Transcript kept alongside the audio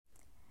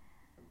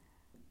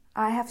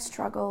I have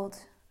struggled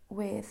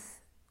with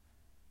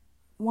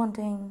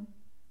wanting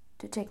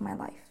to take my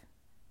life.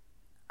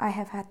 I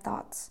have had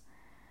thoughts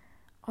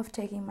of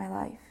taking my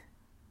life,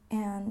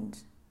 and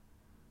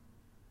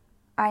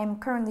I am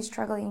currently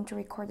struggling to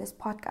record this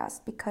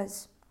podcast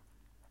because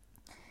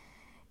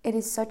it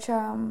is such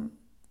a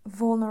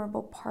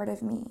vulnerable part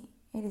of me.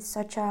 It is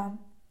such a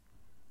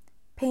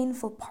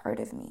painful part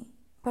of me,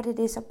 but it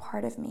is a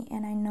part of me,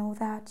 and I know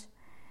that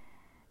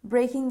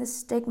breaking the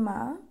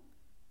stigma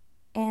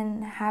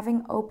and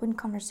having open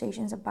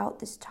conversations about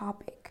this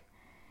topic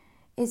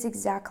is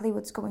exactly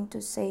what's going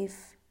to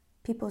save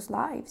people's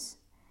lives.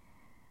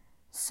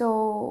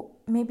 So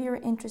maybe you're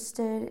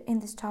interested in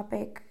this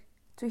topic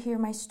to hear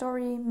my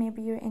story.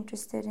 Maybe you're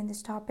interested in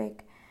this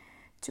topic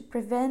to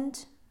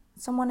prevent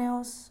someone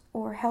else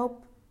or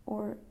help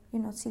or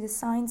see the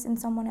signs in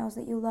someone else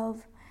that you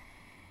love.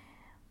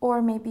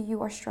 Or maybe you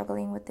are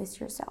struggling with this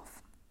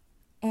yourself.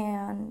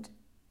 And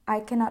I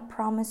cannot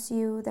promise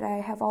you that I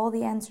have all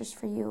the answers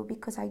for you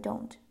because I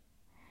don't.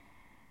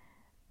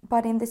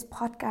 But in this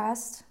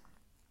podcast,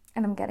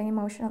 and I'm getting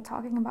emotional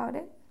talking about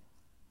it,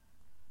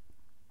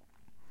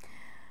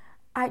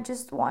 I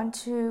just want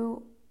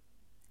to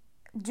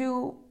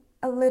do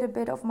a little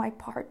bit of my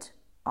part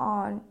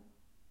on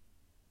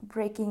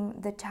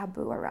breaking the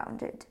taboo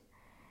around it.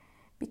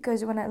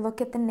 Because when I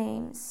look at the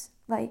names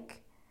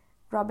like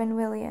Robin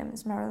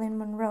Williams, Marilyn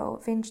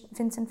Monroe,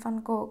 Vincent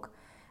van Gogh,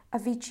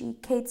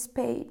 Avicii, Kate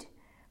Spade,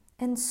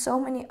 and so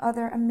many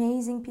other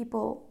amazing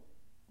people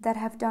that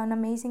have done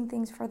amazing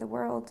things for the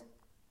world,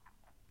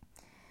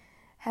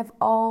 have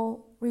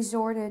all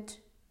resorted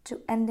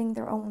to ending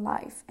their own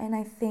life. And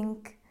I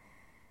think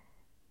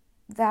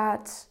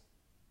that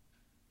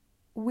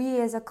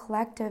we as a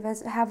collective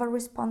have a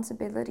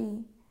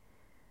responsibility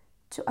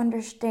to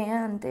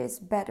understand this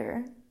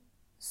better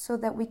so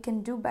that we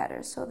can do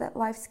better, so that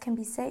lives can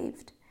be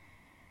saved.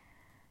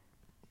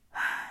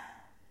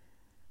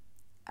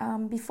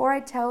 Before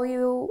I tell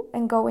you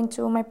and go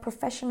into my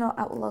professional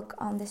outlook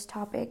on this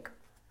topic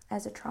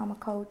as a trauma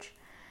coach,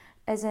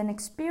 as an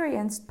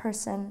experienced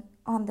person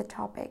on the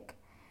topic,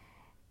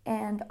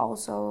 and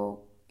also,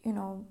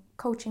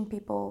 coaching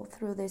people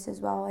through this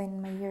as well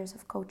in my years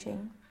of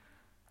coaching,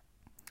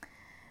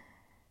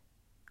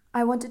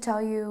 I want to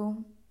tell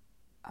you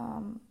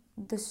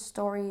the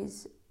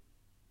stories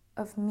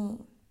of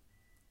me.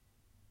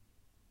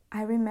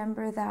 I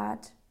remember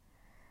that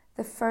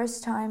the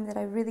first time that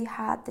I really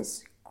had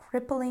this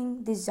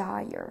crippling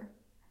desire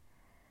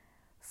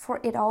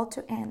for it all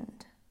to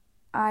end,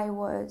 I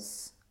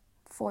was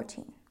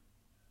 14.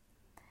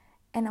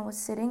 And I was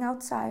sitting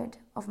outside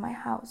of my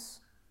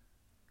house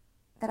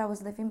that I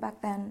was living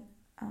back then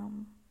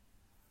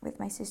with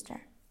my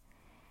sister.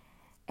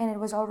 And it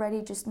was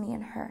already just me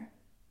and her.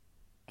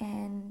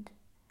 And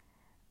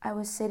I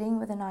was sitting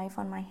with a knife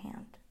on my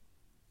hand.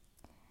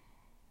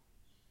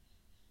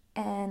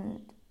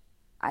 And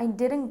I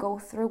didn't go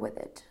through with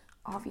it,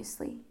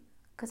 obviously,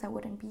 because I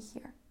wouldn't be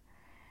here.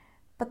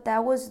 But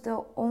that was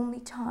the only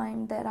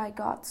time that I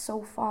got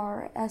so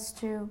far as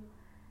to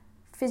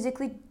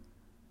physically,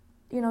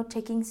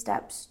 taking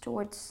steps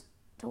towards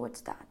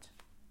that.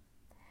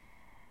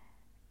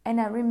 And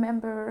I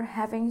remember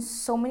having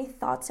so many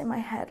thoughts in my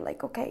head,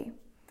 like, okay,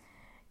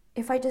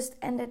 if I just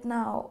end it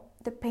now,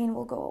 the pain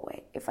will go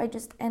away. If I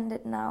just end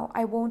it now,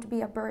 I won't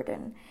be a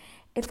burden.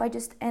 If I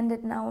just end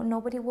it now,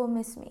 nobody will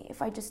miss me.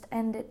 If I just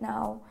end it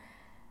now,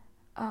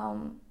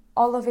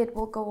 all of it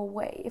will go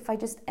away. If I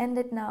just end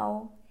it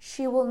now,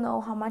 she will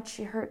know how much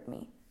she hurt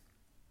me,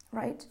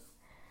 right?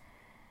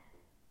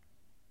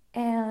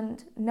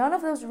 And none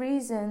of those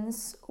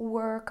reasons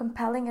were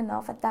compelling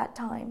enough at that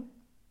time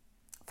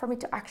for me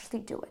to actually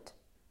do it.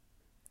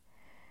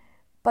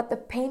 But the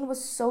pain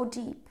was so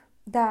deep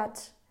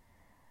that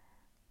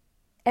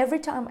every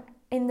time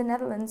in the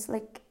Netherlands,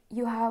 like,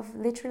 you have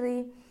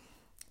literally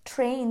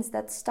trains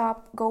that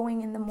stop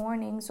going in the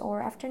mornings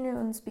or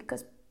afternoons,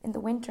 because in the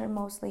winter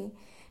mostly,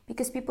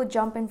 because people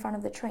jump in front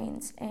of the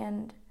trains.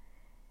 And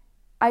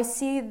I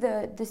see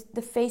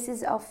the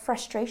faces of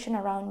frustration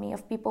around me,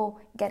 of people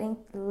getting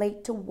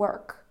late to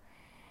work.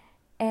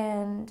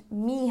 And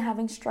me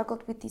having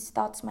struggled with these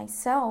thoughts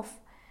myself,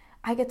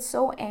 I get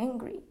so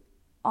angry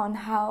on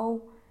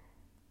how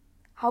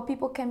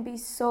people can be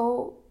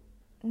so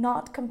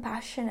not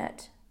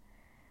compassionate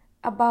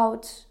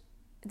about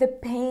the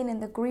pain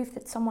and the grief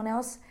that someone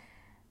else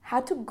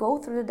had to go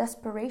through, the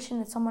desperation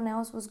that someone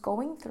else was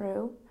going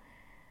through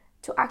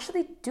to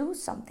actually do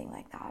something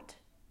like that.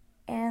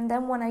 And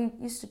then when I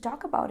used to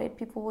talk about it,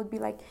 people would be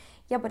like,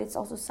 yeah, but it's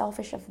also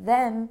selfish of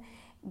them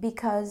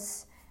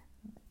because,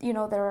 there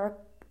are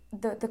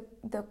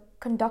the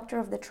conductor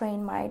of the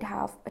train might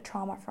have a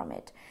trauma from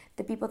it.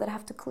 The people that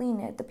have to clean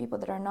it, the people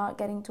that are not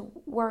getting to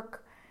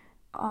work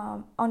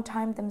on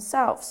time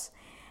themselves.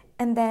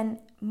 And then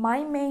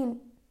my main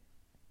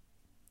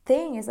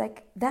thing is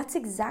like, that's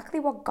exactly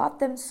what got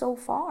them so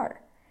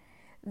far,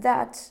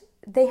 that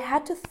they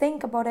had to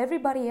think about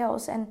everybody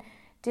else and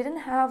didn't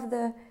have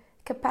the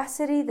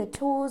capacity, the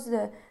tools,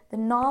 the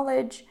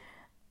knowledge,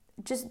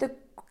 just the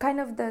kind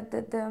of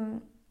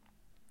the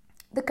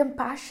the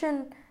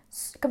compassionate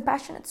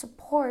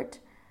support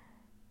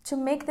to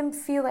make them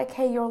feel like,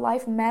 hey, your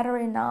life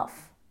matters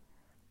enough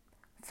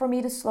for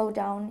me to slow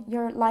down.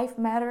 Your life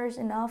matters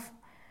enough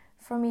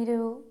for me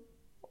to,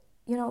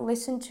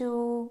 listen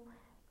to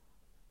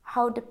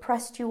how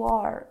depressed you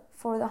are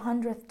for the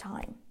 100th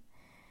time.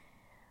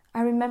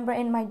 I remember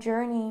in my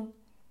journey,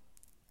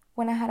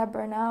 when I had a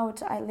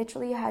burnout, I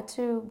literally had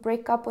to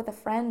break up with a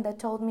friend that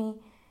told me,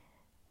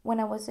 when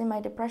I was in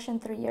my depression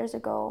 3 years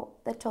ago,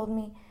 that told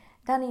me,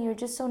 Danny, you're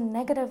just so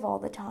negative all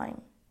the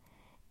time.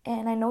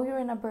 And I know you're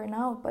in a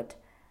burnout, but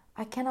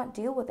I cannot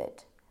deal with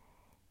it.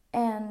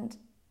 And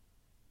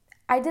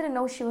I didn't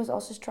know she was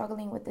also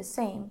struggling with the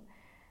same.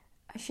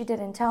 She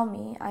didn't tell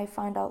me. I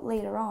found out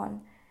later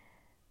on.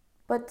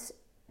 But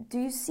do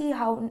you see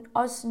how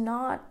us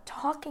not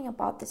talking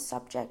about this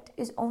subject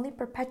is only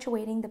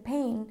perpetuating the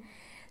pain?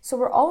 So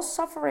we're all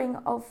suffering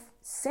of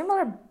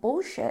similar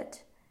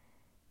bullshit.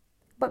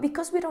 But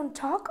because we don't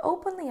talk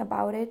openly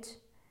about it,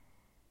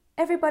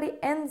 everybody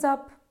ends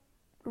up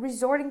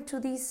resorting to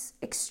these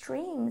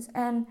extremes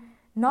and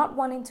not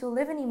wanting to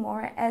live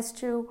anymore, as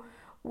to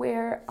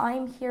where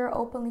I'm here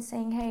openly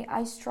saying, hey,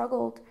 I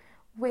struggled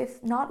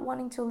with not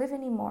wanting to live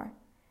anymore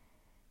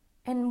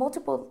in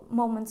multiple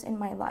moments in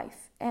my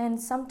life. And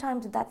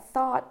sometimes that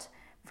thought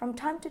from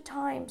time to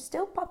time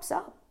still pops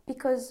up,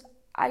 because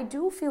I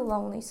do feel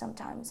lonely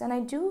sometimes, and I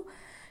do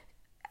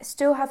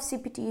still have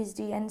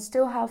CPTSD and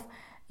still have,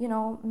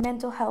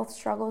 mental health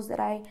struggles that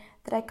I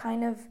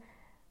kind of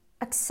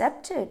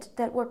accepted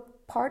that were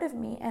part of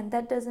me. And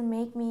that doesn't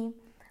make me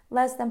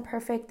less than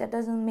perfect. That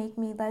doesn't make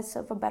me less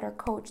of a better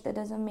coach. That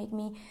doesn't make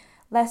me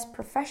less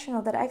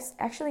professional. That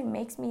actually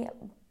makes me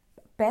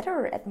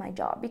better at my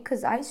job,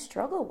 because I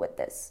struggle with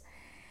this.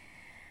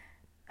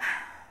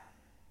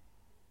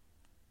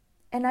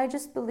 And I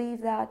just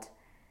believe that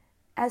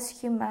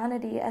as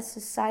humanity, as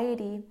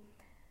society,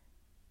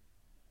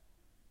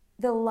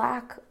 the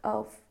lack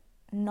of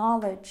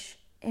knowledge,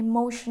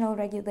 emotional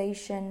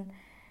regulation,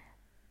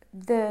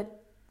 the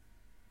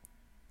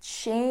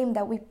shame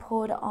that we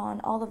put on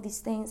all of these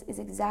things is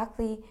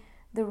exactly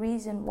the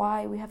reason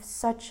why we have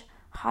such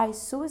high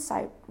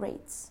suicide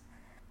rates.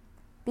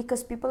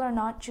 Because people are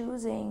not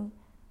choosing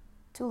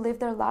to live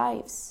their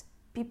lives.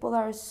 People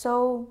are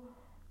so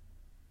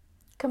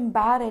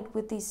combated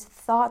with these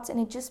thoughts, and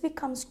it just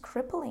becomes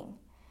crippling.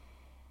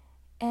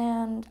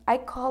 And I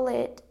call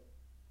it,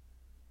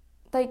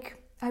 like,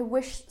 I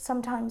wish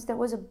sometimes there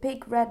was a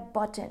big red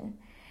button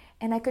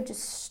and I could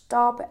just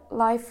stop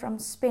life from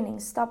spinning,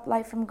 stop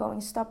life from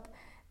going, stop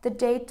the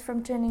day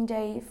from turning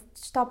day,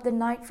 stop the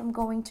night from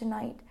going to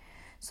night,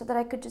 so that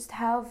I could just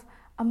have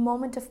a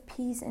moment of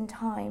peace and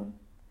time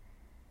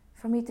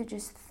for me to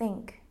just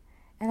think.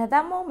 And at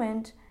that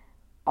moment,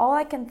 all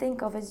I can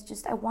think of is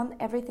just, I want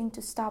everything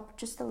to stop,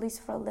 just at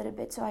least for a little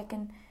bit, so I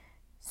can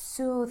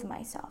soothe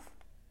myself,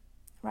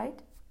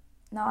 right?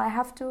 Now I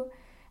have to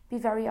be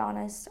very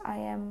honest.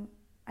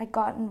 I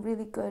gotten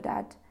really good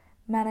at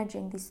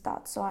managing these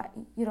thoughts, so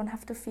you don't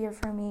have to fear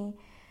for me.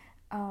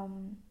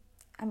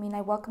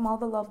 I welcome all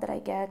the love that I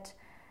get.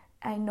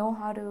 I know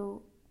how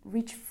to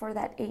reach for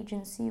that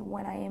agency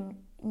when I am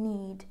in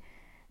need,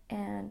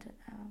 and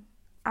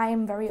I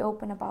am very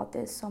open about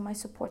this, so my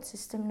support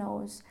system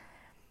knows.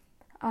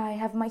 I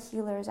have my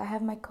healers, I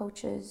have my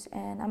coaches,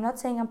 and I'm not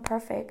saying I'm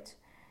perfect,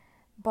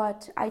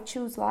 but I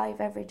choose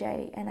life every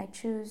day, and I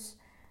choose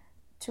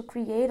to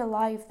create a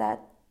life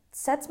that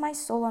sets my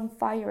soul on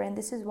fire. And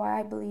this is why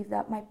I believe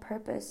that my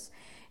purpose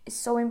is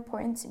so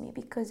important to me,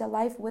 because a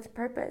life with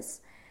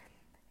purpose,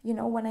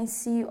 when I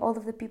see all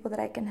of the people that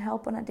I can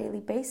help on a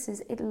daily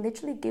basis, it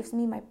literally gives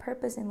me my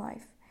purpose in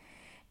life.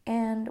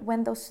 And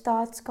when those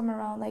thoughts come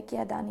around, like,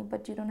 yeah, Dani,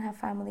 but you don't have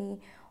family,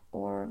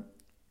 or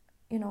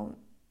you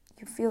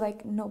feel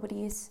like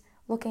nobody is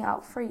looking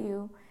out for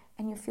you,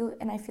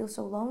 and I feel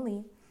so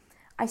lonely,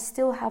 I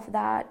still have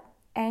that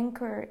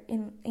anchor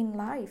in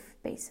life,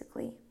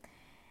 basically.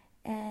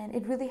 And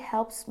it really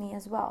helps me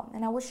as well.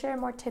 And I will share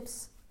more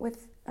tips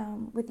with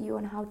you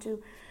on how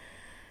to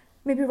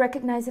maybe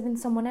recognize it in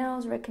someone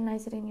else,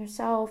 recognize it in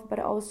yourself, but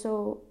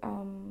also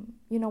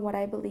what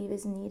I believe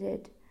is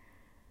needed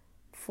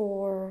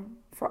for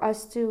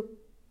us to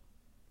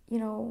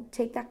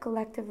take that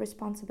collective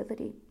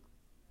responsibility.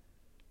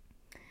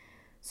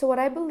 So what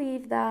I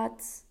believe,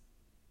 that's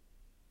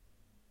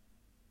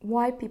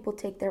why people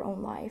take their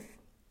own life.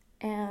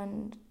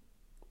 And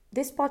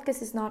this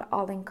podcast is not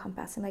all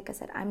encompassing. Like I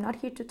said, I'm not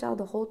here to tell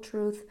the whole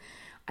truth.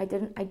 I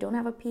don't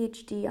have a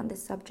PhD on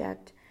this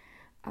subject.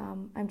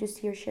 I'm just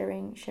here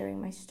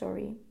sharing my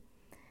story.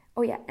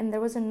 Oh yeah, and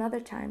there was another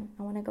time.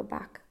 I want to go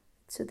back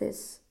to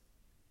this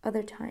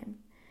other time.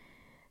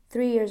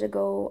 3 years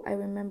ago, I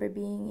remember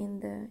being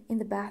in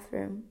the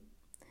bathroom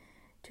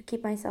to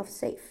keep myself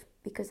safe,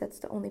 because that's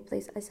the only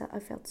place I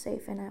felt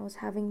safe. And I was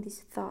having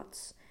these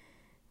thoughts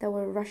that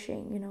were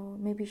rushing,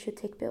 maybe you should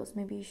take pills,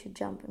 maybe you should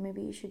jump,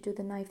 maybe you should do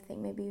the knife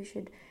thing, maybe you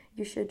should,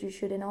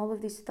 and all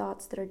of these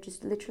thoughts that are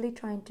just literally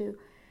trying to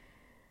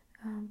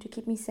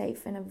keep me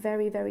safe in a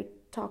very, very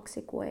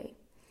toxic way.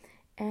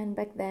 And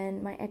back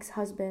then, my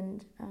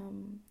ex-husband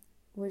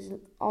was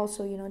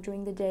also,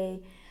 during the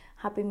day,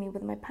 helping me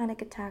with my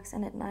panic attacks,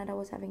 and at night I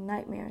was having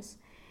nightmares.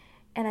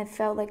 And I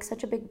felt like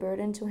such a big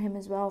burden to him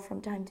as well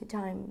from time to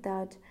time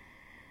that,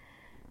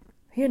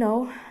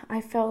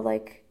 I felt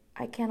like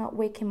I cannot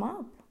wake him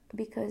up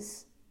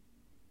because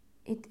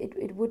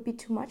it would be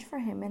too much for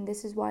him. And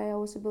this is why I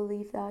also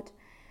believe that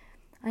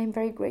I am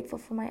very grateful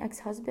for my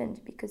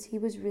ex-husband, because he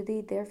was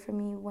really there for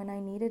me when I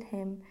needed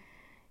him.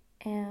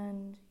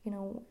 And,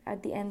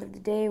 at the end of the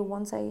day,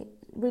 once I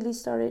really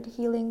started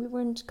healing, we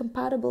weren't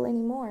compatible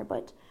anymore.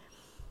 But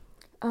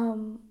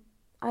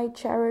I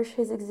cherish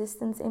his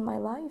existence in my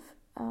life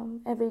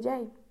every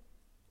day.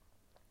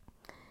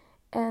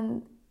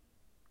 And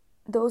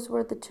those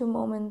were the two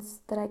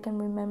moments that I can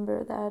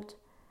remember that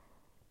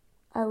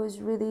I was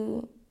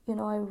really,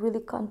 I really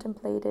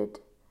contemplated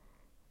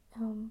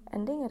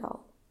ending it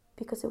all,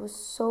 because it was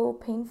so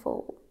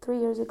painful. 3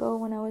 years ago,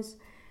 when I was,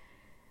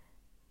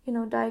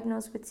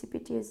 diagnosed with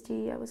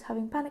CPTSD, I was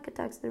having panic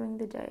attacks during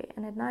the day,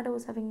 and at night I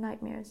was having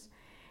nightmares,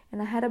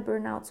 and I had a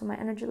burnout, so my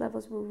energy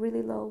levels were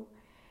really low.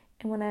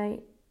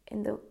 And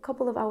in the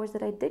couple of hours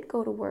that I did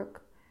go to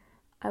work,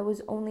 I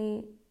was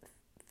only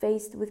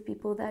faced with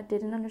people that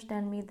didn't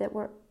understand me, that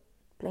were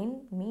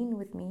plain mean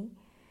with me.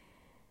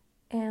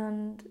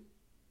 And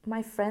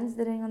my friends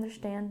didn't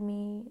understand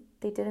me.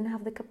 They didn't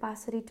have the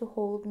capacity to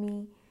hold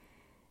me,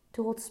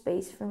 to hold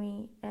space for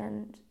me.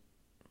 And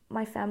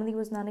my family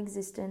was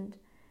non-existent.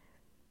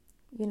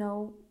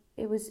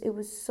 It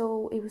was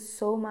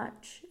so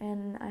much.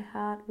 And I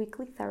had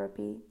weekly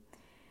therapy,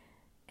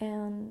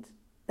 and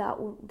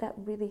that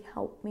really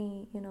helped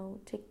me,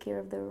 take care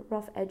of the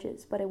rough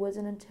edges. But it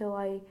wasn't until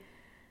I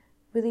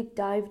really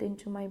dived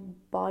into my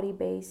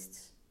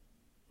body-based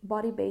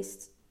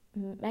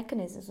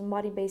mechanisms and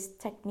body-based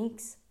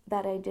techniques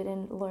that I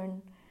didn't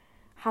learn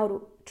how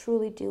to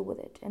truly deal with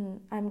it.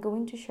 And I'm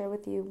going to share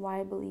with you why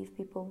I believe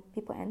people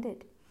end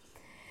it.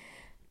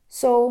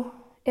 So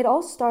it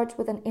all starts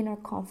with an inner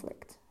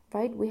conflict,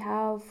 right? We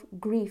have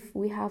grief,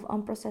 we have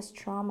unprocessed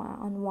trauma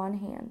on one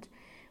hand,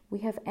 we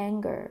have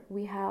anger,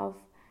 we have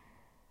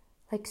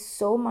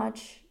so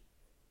much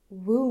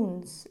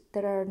wounds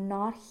that are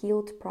not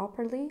healed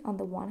properly on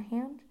the one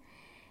hand,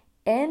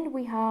 and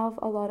we have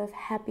a lot of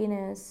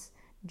happiness,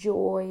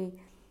 joy,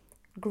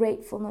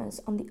 gratefulness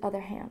on the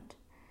other hand.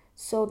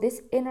 So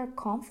this inner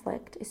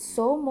conflict is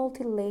so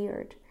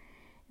multi-layered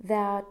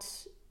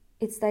that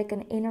it's like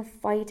an inner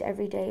fight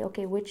every day.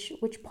 Okay, which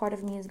part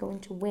of me is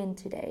going to win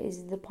today? Is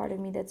it the part of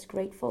me that's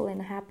grateful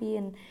and happy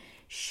and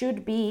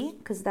should be?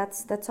 Because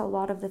that's a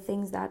lot of the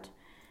things that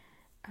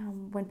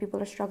when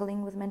people are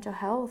struggling with mental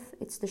health,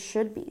 it's the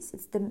should be's.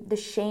 It's the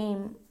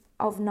shame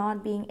of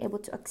not being able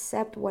to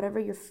accept whatever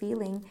you're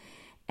feeling,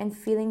 and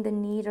feeling the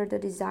need or the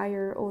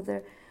desire or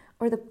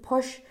the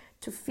push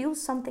to feel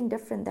something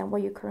different than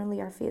what you currently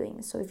are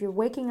feeling. So if you're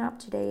waking up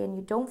today and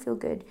you don't feel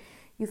good,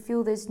 you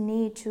feel this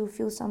need to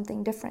feel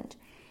something different.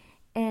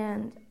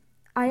 And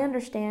I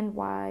understand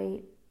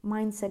why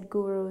mindset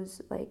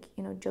gurus like,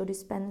 Joe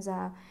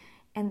Dispenza,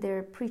 and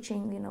they're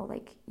preaching,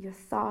 your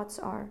thoughts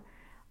are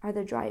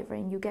the driver,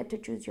 and you get to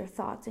choose your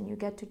thoughts, and you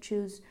get to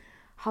choose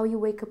how you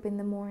wake up in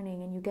the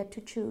morning, and you get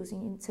to choose,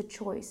 and it's a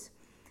choice.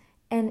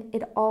 And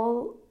it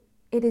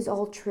is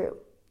all true.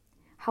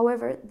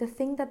 However, the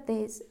thing that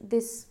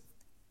this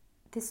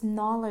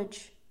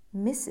knowledge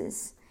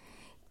misses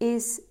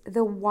is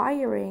the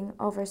wiring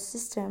of our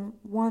system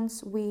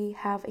once we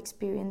have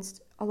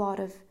experienced a lot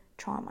of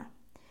trauma,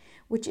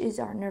 which is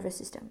our nervous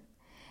system.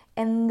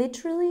 And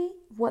literally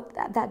what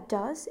that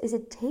does is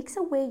it takes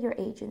away your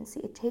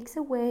agency. It takes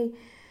away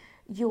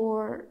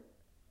your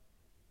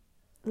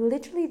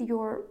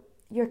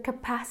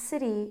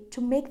capacity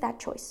to make that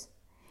choice.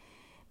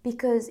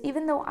 Because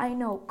even though I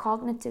know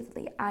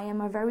cognitively I am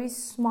a very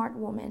smart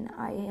woman,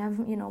 I have,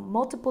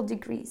 multiple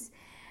degrees,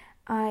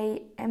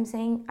 I am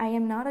saying I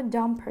am not a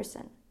dumb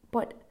person.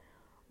 But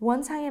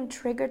once I am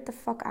triggered the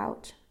fuck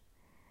out,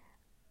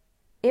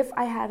 if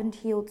I haven't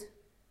healed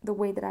the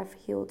way that I've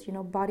healed,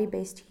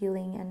 body-based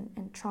healing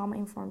and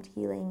trauma-informed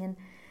healing and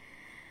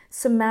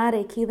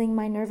somatic healing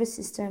my nervous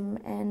system,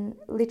 and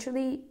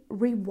literally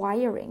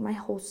rewiring my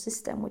whole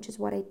system, which is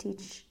what I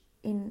teach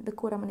in the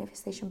Cura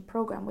Manifestation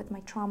program with my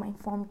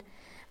trauma-informed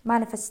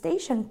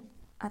manifestation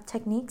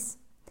techniques,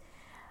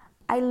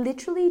 I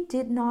literally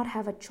did not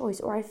have a choice,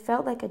 or I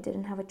felt like I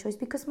didn't have a choice,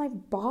 because my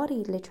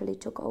body literally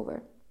took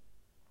over.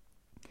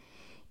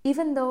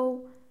 Even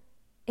though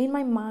in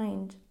my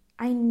mind,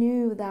 I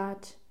knew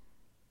that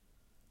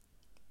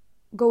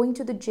going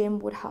to the gym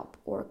would help,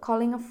 or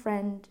calling a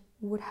friend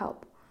would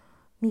help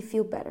me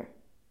feel better.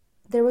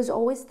 There was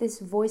always this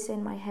voice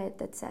in my head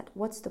that said,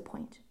 what's the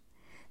point?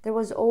 There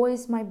was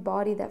always my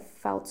body that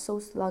felt so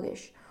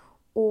sluggish,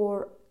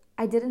 or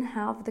I didn't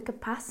have the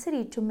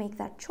capacity to make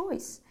that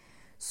choice.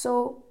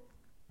 So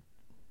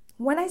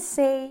when I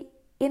say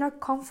inner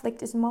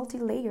conflict is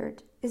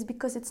multi-layered, is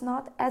because it's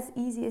not as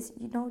easy as,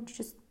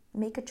 just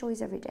make a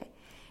choice every day.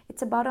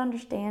 It's about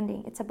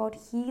understanding. It's about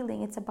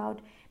healing. It's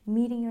about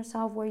meeting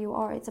yourself where you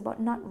are. It's about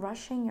not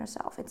rushing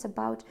yourself. It's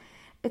about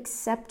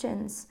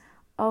acceptance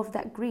of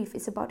that grief.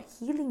 It's about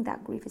healing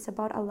that grief. It's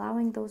about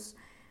allowing those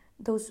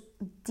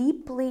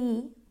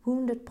deeply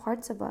wounded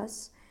parts of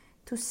us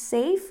to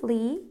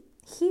safely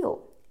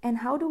heal. And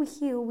how do we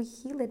heal? We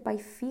heal it by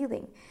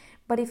feeling.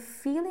 But if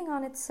feeling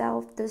on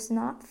itself does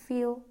not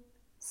feel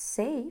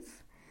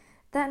safe,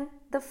 then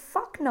the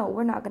fuck no,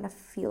 we're not going to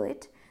feel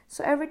it.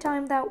 So every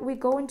time that we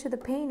go into the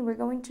pain, we're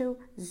going to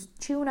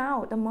tune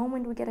out the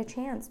moment we get a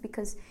chance,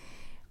 because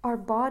our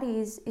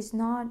bodies is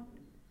not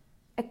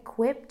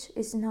equipped,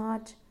 is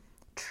not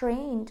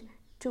trained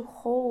to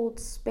hold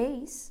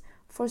space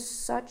for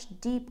such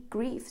deep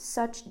grief,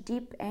 such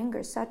deep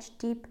anger, such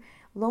deep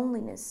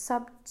loneliness,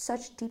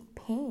 such deep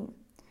pain.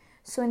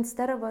 So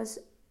instead of us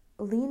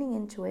leaning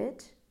into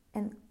it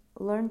and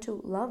learn to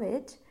love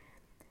it,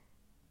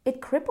 it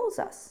cripples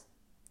us.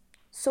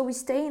 So we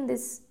stay in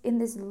this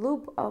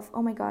loop of,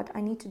 oh my God, I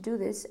need to do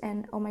this,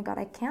 and oh my God,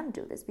 I can't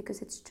do this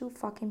because it's too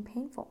fucking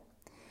painful.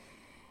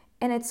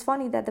 And it's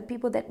funny that the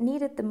people that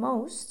need it the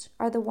most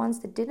are the ones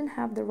that didn't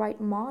have the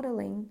right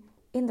modeling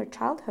in their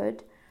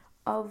childhood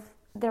of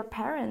their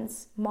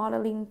parents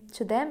modeling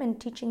to them and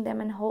teaching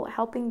them and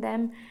helping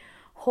them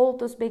hold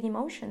those big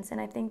emotions. And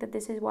I think that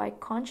this is why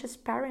conscious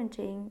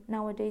parenting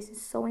nowadays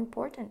is so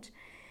important,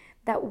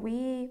 that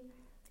we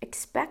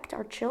expect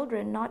our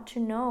children not to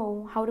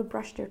know how to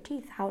brush their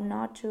teeth,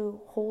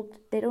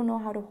 they don't know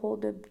how to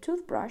hold a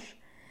toothbrush.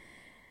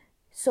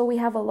 So we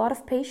have a lot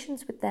of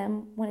patience with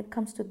them when it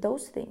comes to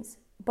those things.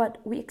 But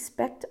we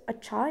expect a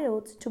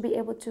child to be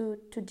able to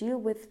deal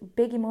with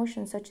big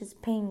emotions such as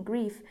pain,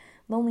 grief,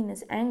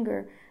 loneliness,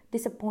 anger,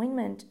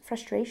 disappointment,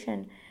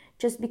 frustration,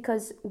 just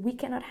because we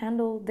cannot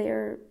handle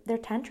their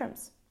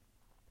tantrums.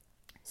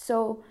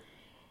 So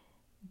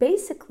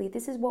basically,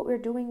 this is what we're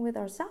doing with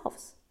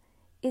ourselves,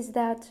 is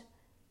that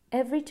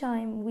every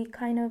time we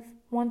kind of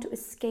want to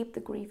escape the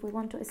grief, we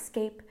want to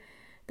escape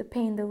the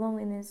pain, the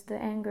loneliness,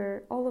 the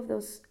anger, all of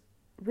those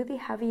really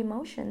heavy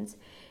emotions,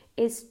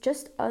 is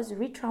just us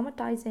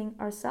re-traumatizing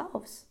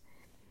ourselves.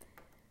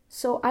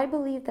 So I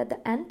believe that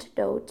the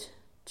antidote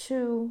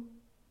to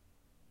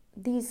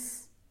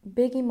these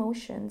big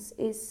emotions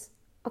is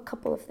a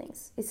couple of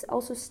things. It's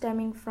also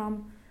stemming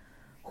from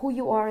who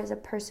you are as a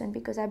person,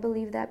 because I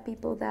believe that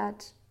people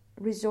that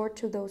resort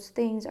to those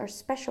things are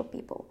special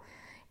people.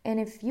 And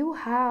if you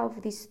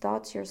have these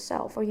thoughts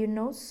yourself, or you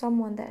know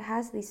someone that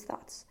has these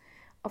thoughts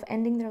of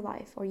ending their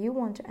life, or you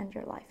want to end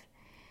your life,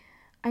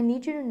 I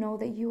need you to know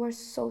that you are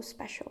so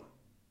special.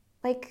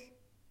 Like,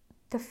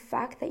 the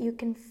fact that you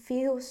can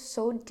feel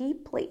so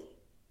deeply,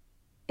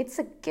 it's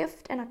a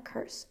gift and a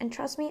curse. And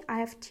trust me, I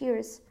have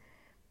tears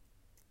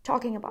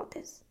talking about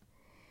this,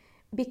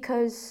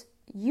 because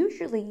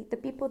usually the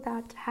people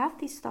that have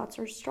these thoughts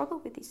or struggle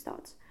with these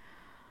thoughts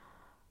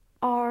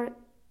are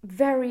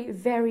very,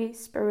 very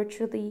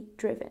spiritually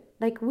driven.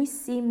 Like, we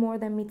see more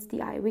than meets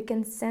the eye. We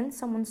can sense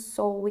someone's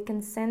soul, we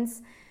can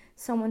sense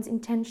someone's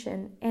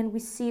intention, and we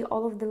see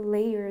all of the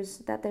layers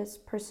that this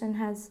person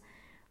has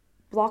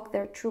blocked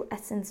their true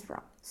essence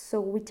from. So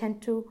we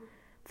tend to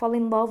fall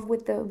in love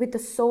with the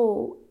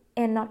soul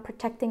and not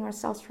protecting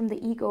ourselves from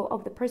the ego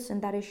of the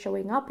person that is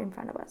showing up in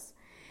front of us.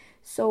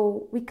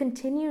 So we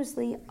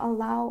continuously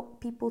allow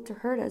people to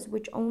hurt us,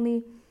 which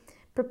only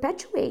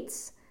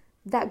perpetuates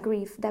that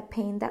grief, that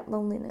pain, that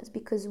loneliness,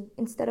 because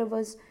instead of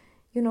us,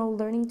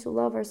 learning to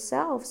love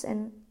ourselves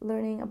and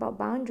learning about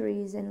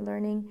boundaries and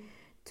learning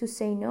to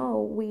say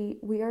no,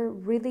 we are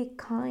really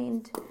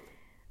kind,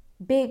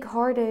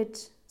 big-hearted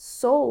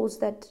souls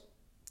that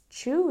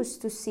choose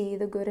to see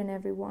the good in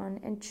everyone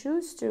and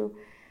choose to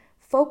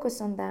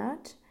focus on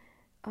that.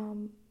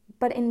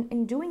 But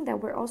in doing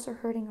that, we're also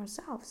hurting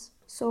ourselves.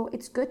 So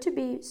it's good to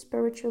be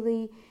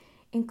spiritually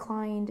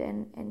inclined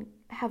and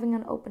having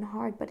an open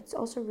heart, but it's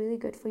also really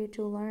good for you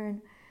to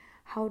learn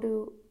how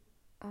to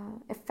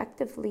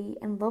effectively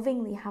and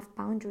lovingly have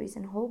boundaries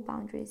and hold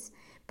boundaries.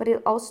 But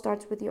it all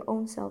starts with your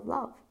own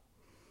self-love.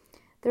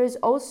 There is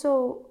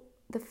also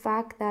the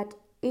fact that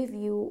if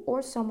you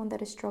or someone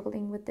that is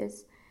struggling with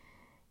this,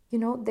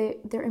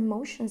 their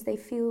emotions, they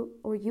feel,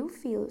 or you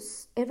feel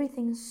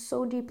everything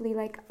so deeply,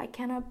 like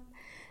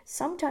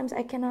sometimes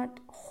I cannot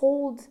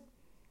hold.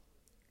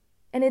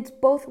 And it's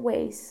both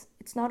ways.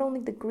 It's not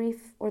only the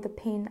grief or the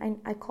pain,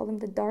 I call them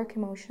the dark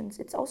emotions.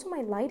 It's also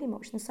my light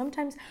emotions.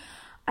 Sometimes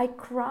I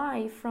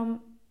cry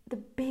from the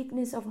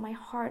bigness of my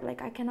heart.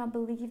 Like, I cannot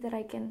believe that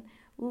I can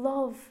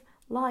love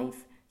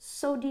life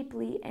so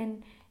deeply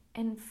and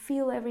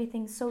feel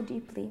everything so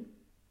deeply.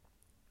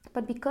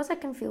 But because I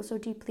can feel so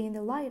deeply in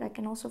the light, I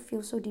can also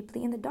feel so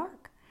deeply in the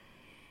dark.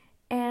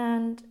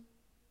 And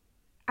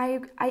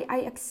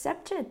I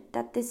accepted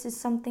that this is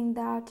something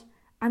that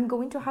I'm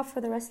going to have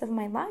for the rest of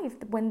my life.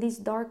 When these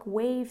dark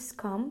waves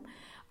come,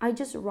 I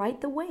just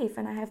ride the wave,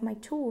 and I have my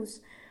tools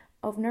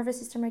of nervous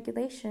system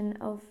regulation,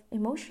 of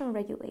emotional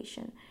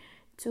regulation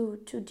to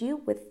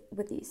deal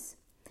with these.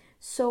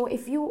 So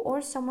if you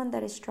or someone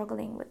that is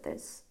struggling with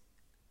this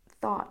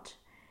thought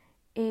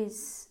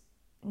is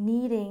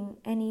needing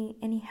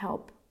any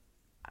help,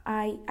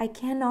 I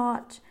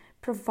cannot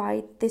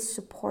provide this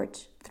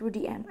support through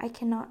DM. I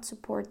cannot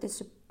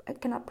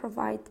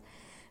provide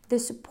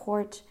this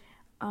support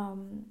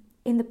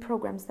in the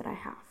programs that I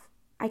have.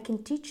 I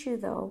can teach you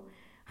though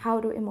how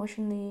to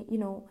emotionally,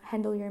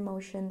 handle your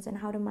emotions and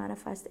how to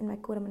manifest in my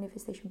Coda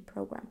Manifestation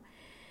program.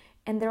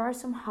 And there are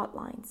some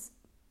hotlines,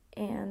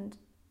 and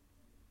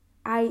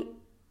I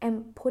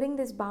am putting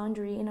this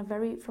boundary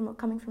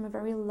coming from a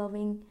very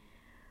loving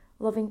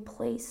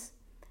place,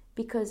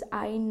 because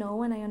I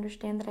know and I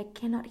understand that I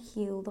cannot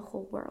heal the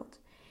whole world.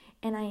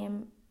 And I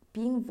am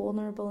being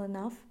vulnerable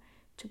enough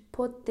to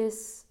put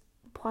this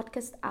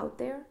podcast out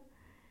there.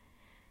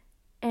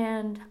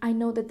 And I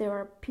know that there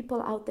are people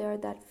out there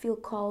that feel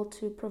called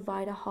to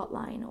provide a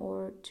hotline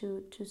or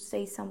to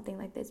say something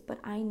like this. But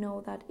I know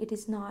that it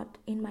is not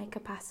in my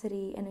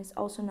capacity, and it's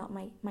also not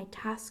my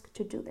task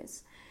to do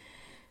this.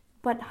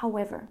 But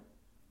however,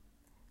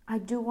 I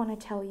do want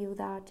to tell you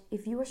that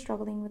if you are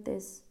struggling with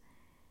this,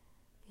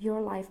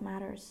 your life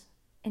matters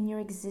and your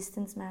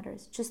existence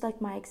matters, just like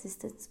my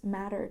existence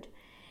mattered.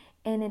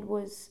 And it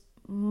was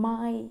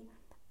my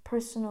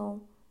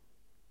personal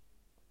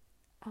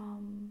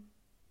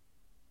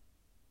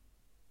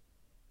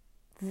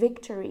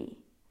victory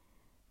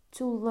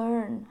to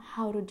learn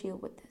how to deal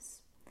with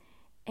this.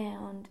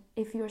 And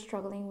if you're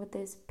struggling with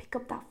this, pick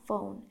up that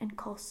phone and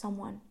call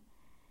someone.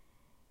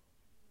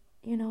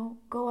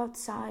 Go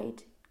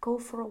outside, go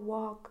for a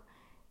walk,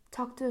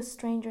 talk to a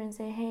stranger and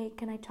say, hey,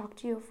 can I talk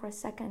to you for a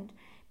second?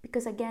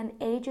 Because again,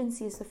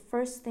 agency is the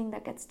first thing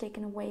that gets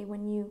taken away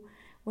when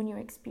you're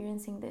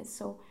experiencing this.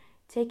 So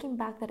taking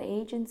back that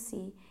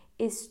agency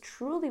is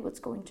truly what's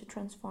going to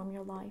transform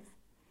your life.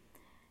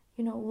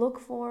 Look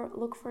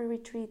for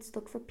retreats,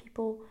 look for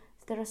people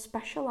that are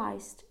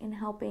specialized in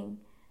helping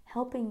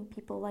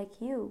people like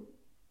you.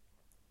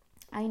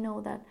 I know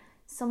that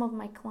some of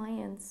my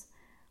clients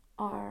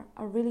are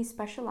really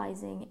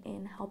specializing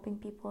in helping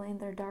people in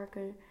their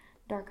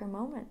darker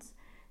moments.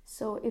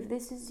 So if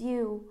this is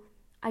you,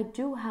 I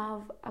do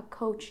have a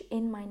coach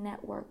in my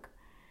network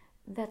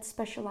that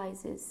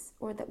specializes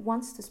or that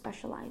wants to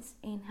specialize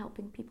in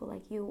helping people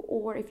like you,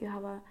 or if you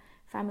have a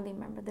family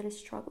member that is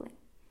struggling.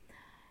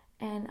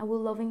 And I will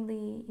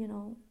lovingly,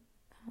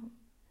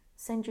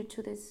 send you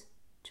to this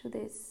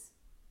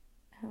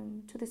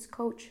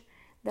coach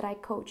that I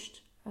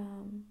coached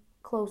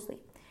closely.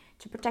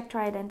 To protect her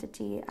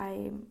identity,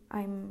 I'm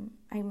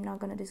not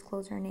going to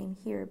disclose her name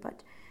here,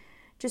 but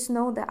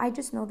I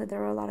just know that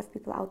there are a lot of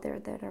people out there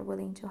that are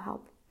willing to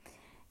help.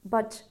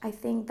 But I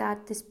think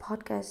that this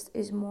podcast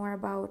is more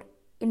about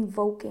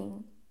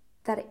invoking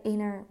that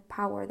inner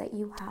power that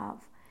you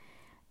have,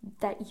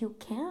 that you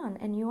can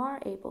and you are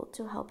able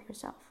to help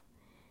yourself.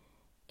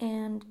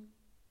 And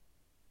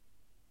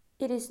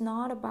it is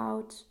not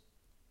about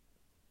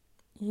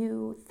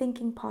you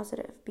thinking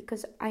positive,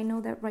 because I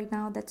know that right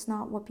now that's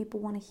not what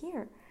people want to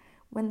hear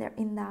when they're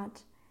in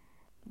that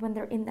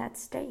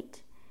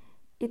state.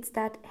 It's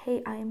that,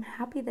 hey, I am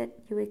happy that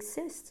you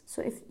exist.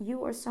 So if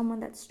you are someone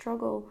that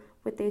struggle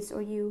with this,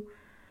 or you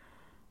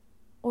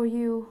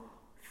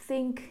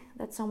think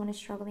that someone is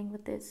struggling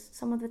with this,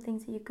 some of the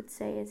things that you could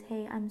say is,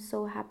 hey, I'm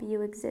so happy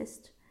you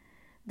exist.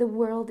 The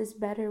world is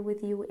better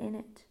with you in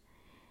it.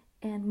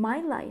 And my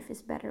life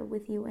is better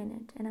with you in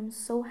it. And I'm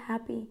so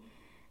happy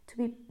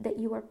that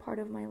you are part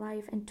of my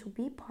life and to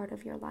be part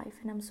of your life.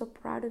 And I'm so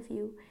proud of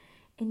you.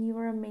 And you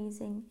are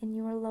amazing. And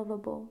you are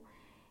lovable.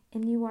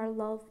 And you are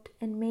loved.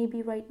 And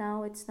maybe right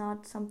now it's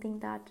not something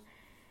that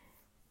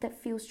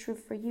feels true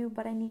for you,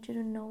 but I need you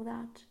to know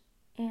that.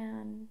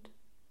 And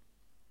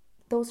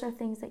those are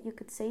things that you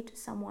could say to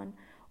someone,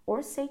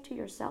 or say to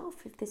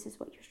yourself if this is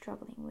what you're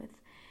struggling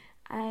with.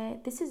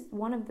 This is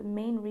one of the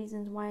main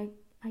reasons why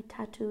I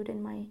tattooed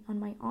on my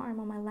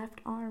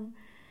left arm,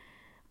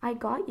 I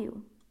got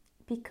you.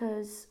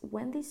 Because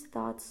when these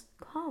thoughts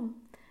come,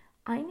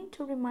 I need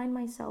to remind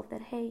myself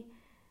that, hey,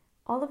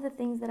 all of the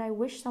things that I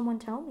wish someone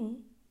tell me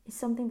is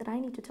something that I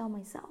need to tell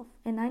myself.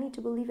 And I need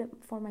to believe it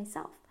for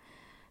myself.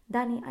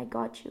 Danny, I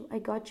got you. I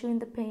got you in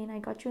the pain. I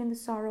got you in the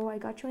sorrow. I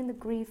got you in the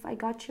grief. I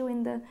got you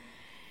in the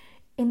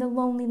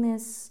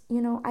loneliness.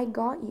 I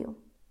got you.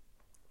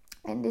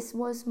 And this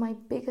was my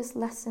biggest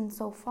lesson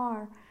so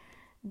far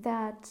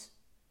that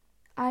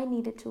I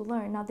needed to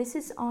learn. Now, this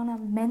is on a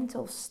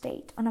mental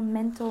state, on a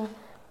mental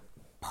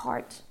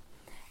part.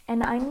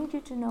 And I need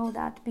you to know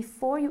that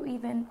before you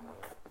even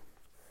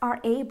are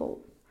able,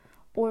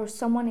 or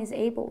someone is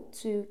able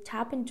to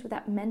tap into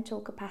that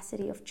mental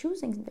capacity of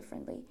choosing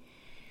differently,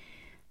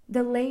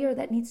 the layer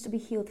that needs to be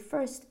healed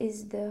first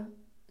is the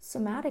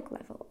somatic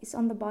level, is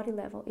on the body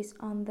level, is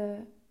on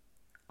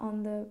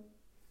the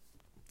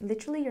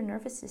literally your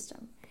nervous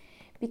system.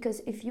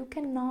 Because if you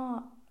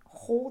cannot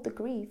hold the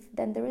grief,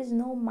 then there is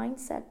no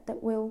mindset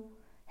that will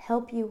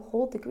help you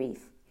hold the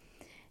grief.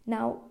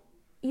 Now,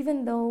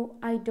 even though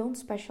I don't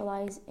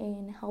specialize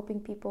in helping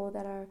people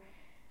that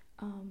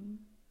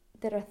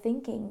are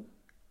thinking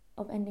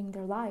of ending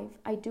their life,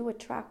 I do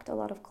attract a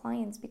lot of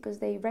clients because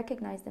they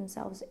recognize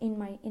themselves in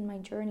my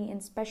journey,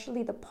 and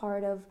especially the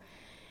part of,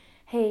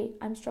 hey,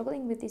 I'm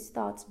struggling with these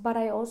thoughts, but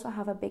I also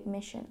have a big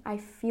mission. I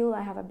feel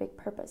I have a big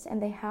purpose,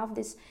 and they have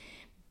this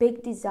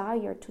big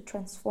desire to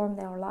transform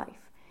their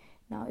life.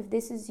 Now, if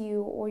this is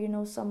you, or you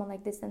know someone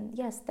like this, then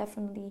yes,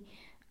 definitely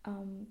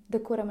the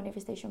Cura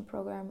Manifestation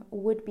Program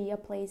would be a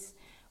place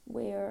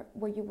where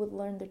you would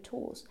learn the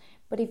tools.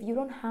 But if you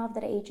don't have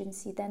that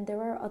agency, then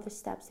there are other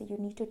steps that you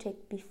need to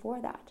take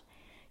before that.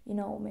 You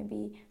know,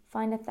 maybe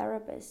find a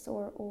therapist,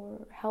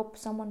 or help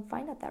someone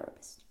find a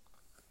therapist.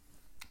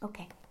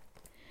 Okay.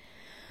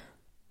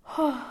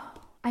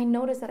 I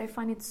notice that I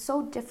find it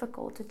so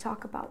difficult to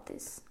talk about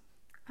this.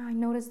 I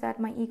notice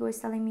that my ego is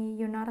telling me,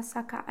 you're not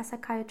a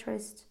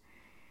psychiatrist,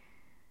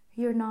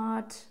 you're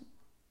not,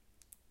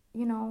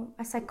 you know,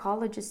 a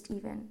psychologist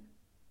even.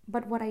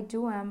 But what I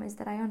do is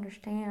that I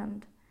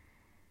understand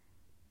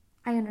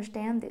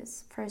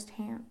this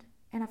firsthand,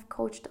 and I've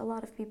coached a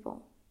lot of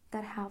people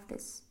that have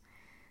this.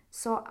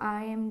 So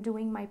I am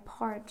doing my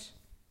part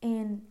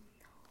in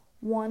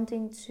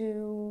wanting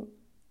to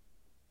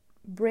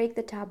break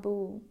the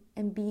taboo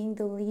and being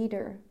the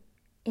leader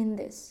in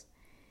this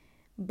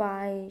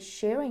by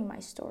sharing my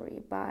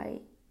story,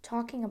 by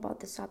talking about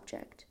the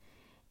subject,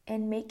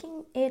 and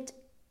making it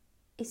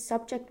a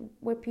subject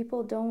where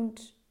people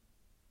don't,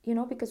 you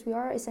know, because we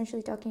are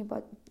essentially talking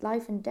about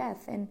life and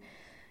death, and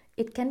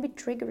it can be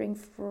triggering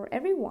for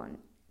everyone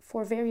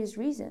for various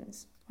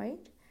reasons,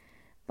 right?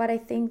 But I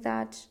think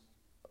that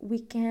we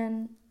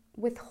can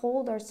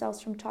withhold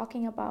ourselves from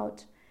talking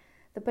about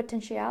the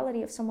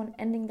potentiality of someone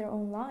ending their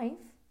own life.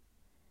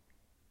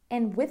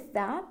 And with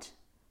that,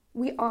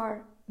 we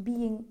are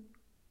being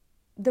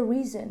the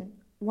reason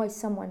why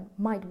someone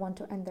might want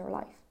to end their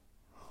life.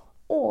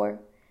 Or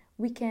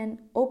we can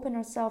open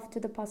ourselves to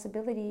the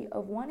possibility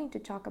of wanting to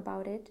talk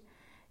about it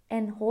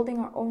and holding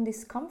our own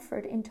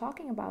discomfort in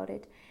talking about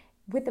it,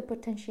 with the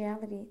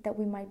potentiality that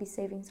we might be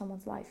saving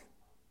someone's life.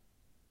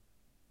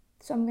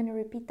 So I'm going to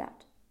repeat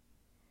that.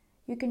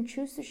 You can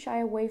choose to shy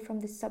away from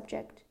this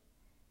subject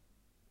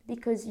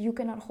because you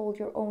cannot hold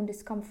your own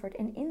discomfort.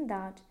 And in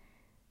that,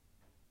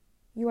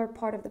 you are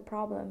part of the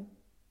problem,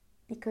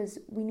 because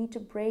we need to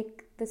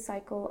break the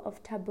cycle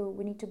of taboo.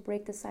 We need to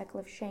break the cycle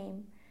of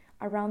shame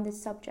around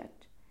this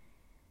subject.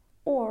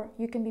 Or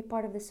you can be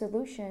part of the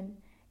solution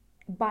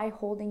by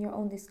holding your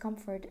own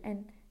discomfort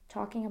and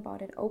talking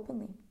about it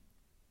openly.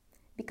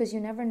 Because you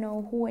never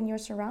know who in your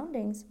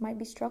surroundings might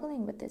be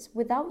struggling with this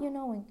without you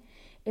knowing.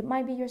 It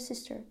might be your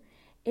sister.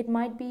 It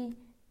might be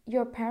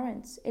your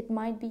parents. It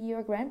might be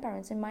your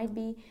grandparents. It might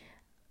be,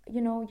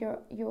 you know,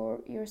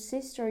 your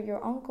sister,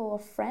 your uncle, a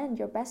friend,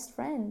 your best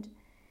friend,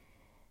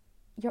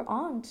 your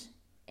aunt.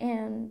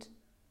 And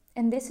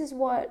this is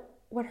what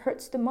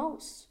hurts the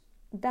most.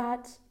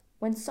 That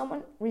when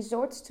someone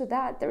resorts to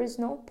that, there is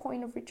no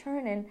point of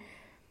return, and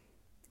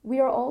we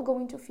are all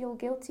going to feel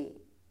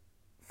guilty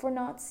for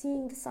not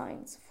seeing the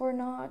signs, for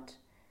not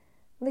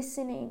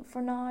listening,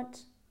 for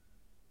not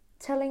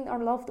telling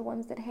our loved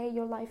ones that, hey,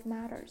 your life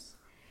matters.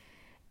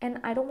 And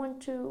I don't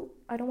want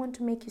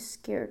to make you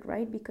scared,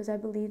 right? Because I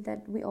believe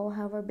that we all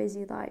have our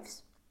busy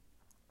lives.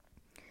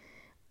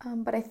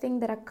 But I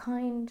think that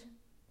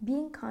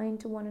being kind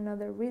to one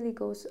another really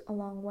goes a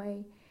long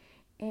way.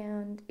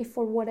 And if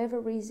for whatever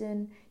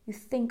reason you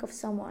think of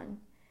someone,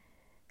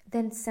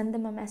 then send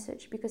them a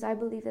message, because I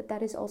believe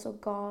that is also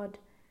God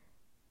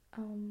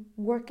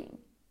working.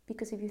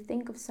 Because if you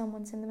think of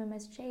someone, send them a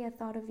message, hey, I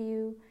thought of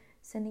you,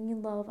 sending you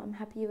love, I'm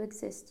happy you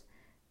exist.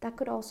 That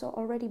could also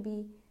already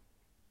be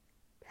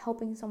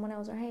helping someone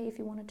else. Or hey, if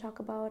you want to talk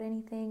about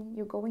anything,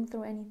 you're going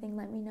through anything,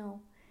 let me know.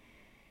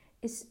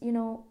 It's, you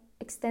know,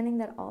 extending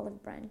that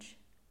olive branch,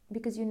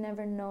 because you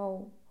never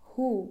know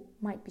who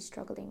might be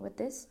struggling with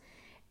this.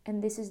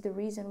 And this is the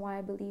reason why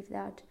I believe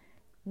that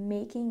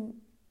making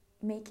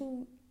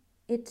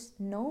it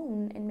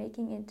known and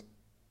making it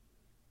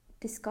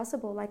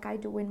discussable, like I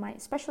do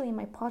especially in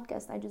my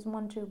podcast, I just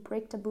want to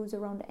break taboos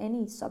around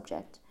any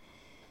subject,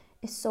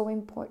 is so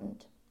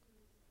important.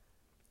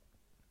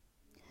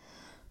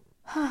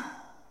 I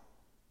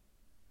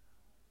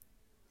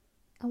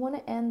want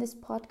to end this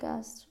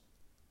podcast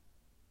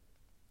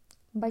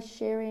by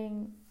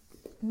sharing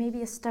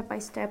maybe a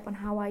step-by-step on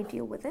how I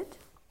deal with it.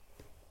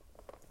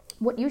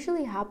 What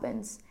usually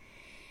happens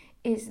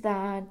is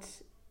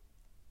that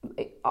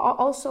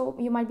also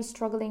you might be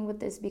struggling with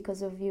this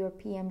because of your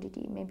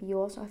PMDD. Maybe you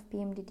also have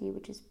PMDD,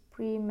 which is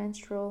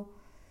premenstrual,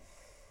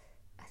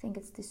 I think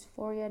it's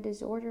dysphoria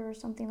disorder or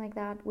something like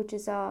that, which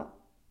is a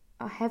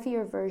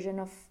heavier version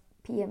of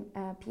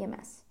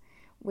PMS,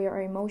 where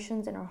our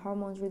emotions and our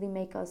hormones really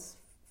make us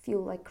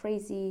feel like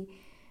crazy.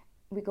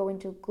 We go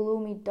into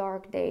gloomy,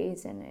 dark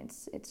days, and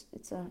it's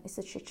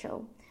a shit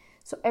show.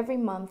 So every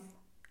month,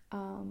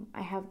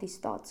 I have these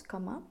thoughts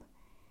come up,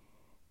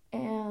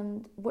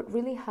 and what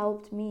really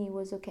helped me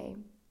was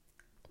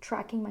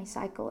tracking my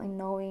cycle and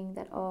knowing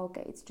that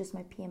it's just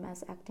my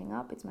PMS acting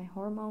up, it's my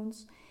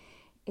hormones,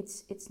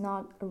 it's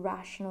not a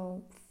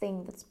rational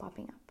thing that's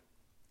popping up.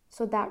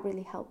 So that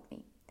really helped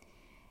me.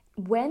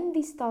 When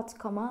these thoughts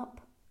come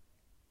up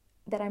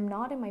that I'm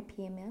not in my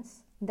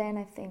PMS, then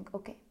I think,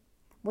 okay,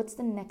 what's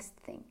the next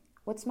thing?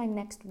 What's my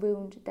next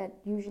wound that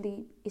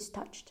usually is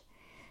touched?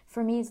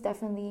 For me, it's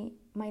definitely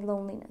my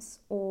loneliness,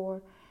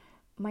 or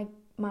my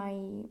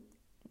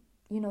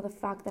the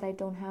fact that I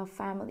don't have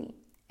family,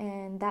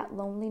 and that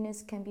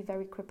loneliness can be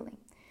very crippling.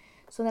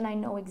 So then I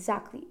know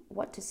exactly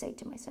what to say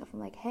to myself. I'm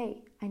like,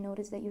 hey, I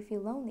noticed that you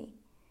feel lonely.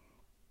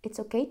 It's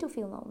okay to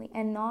feel lonely,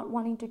 and not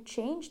wanting to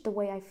change the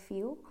way I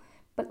feel,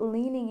 but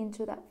leaning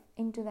into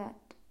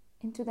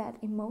that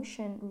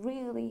emotion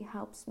really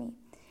helps me.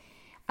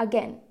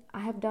 Again,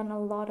 I have done a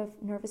lot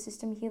of nervous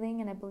system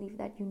healing, and I believe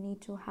that you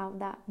need to have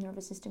that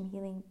nervous system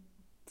healing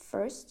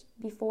first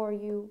before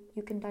you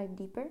can dive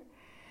deeper.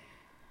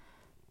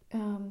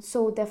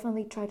 So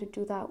definitely try to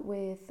do that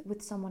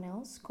with someone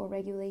else.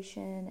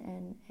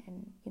 Co-regulation,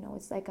 and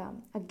it's like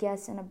a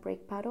gas and a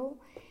brake pedal.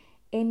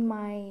 In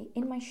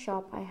my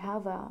shop, I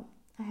have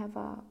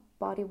a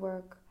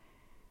bodywork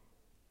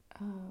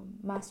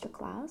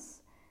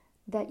masterclass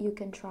that you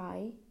can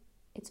try.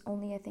 It's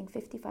only, I think,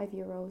 55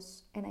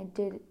 euros, and I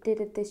did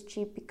it this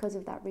cheap because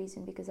of that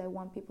reason, because I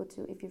want people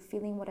to, if you're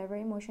feeling whatever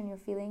emotion you're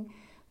feeling,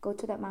 go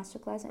to that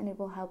masterclass and it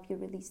will help you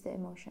release the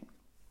emotion.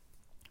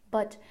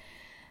 But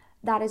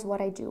that is what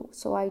I do.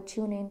 So I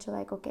tune into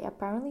like, okay,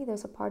 apparently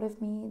there's a part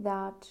of me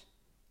that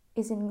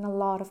is in a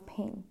lot of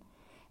pain,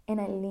 and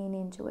I lean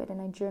into it,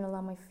 and I journal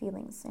on my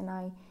feelings, and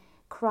I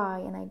cry,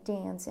 and I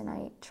dance, and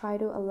I try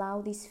to allow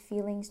these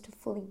feelings to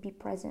fully be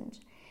present,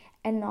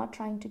 and not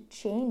trying to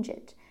change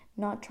it,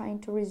 not trying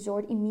to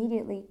resort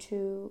immediately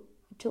to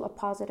a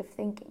positive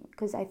thinking,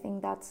 because I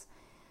think that's,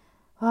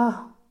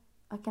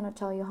 I cannot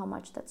tell you how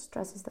much that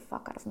stresses the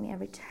fuck out of me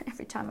every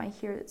time I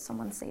hear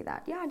someone say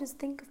that. Yeah, just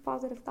think of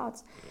positive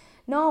thoughts.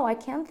 No, I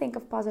can't think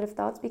of positive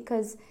thoughts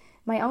because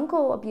my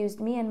uncle abused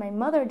me, and my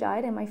mother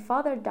died, and my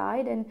father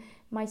died, and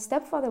my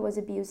stepfather was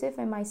abusive,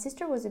 and my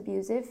sister was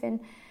abusive, and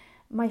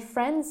my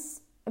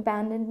friends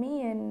abandoned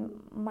me, and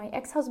my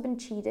ex-husband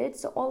cheated.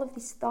 So all of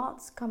these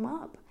thoughts come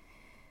up.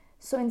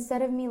 So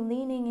instead of me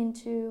leaning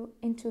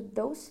into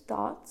those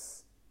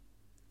thoughts,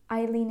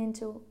 I lean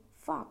into,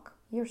 fuck,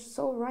 you're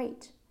so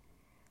right.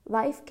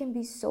 Life can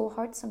be so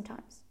hard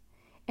sometimes,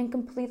 and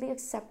completely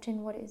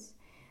accepting what is.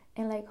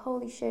 And like,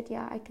 holy shit,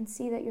 yeah, I can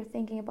see that you're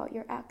thinking about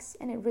your ex,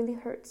 and it really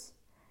hurts,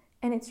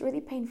 and it's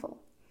really painful.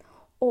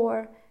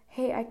 Or,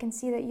 hey, I can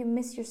see that you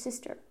miss your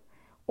sister,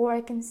 or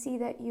I can see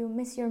that you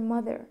miss your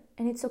mother,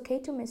 and it's okay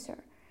to miss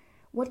her.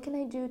 What can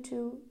I do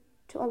to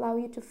allow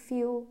you to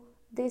feel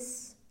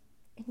this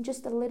in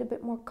just a little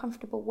bit more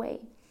comfortable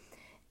way?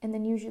 And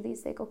then usually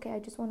it's like, okay, I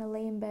just want to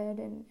lay in bed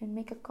and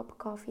make a cup of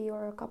coffee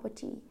or a cup of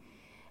tea.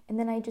 And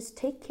then I just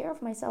take care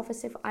of myself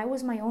as if I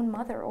was my own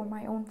mother or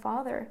my own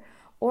father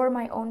or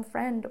my own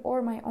friend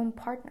or my own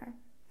partner.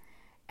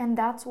 And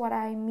that's what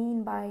I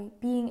mean by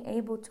being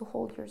able to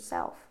hold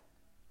yourself.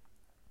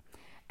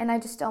 And I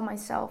just tell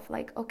myself,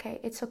 like, okay,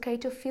 it's okay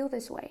to feel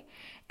this way.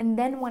 And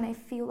then when I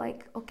feel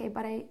like, okay,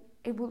 but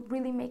it would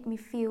really make me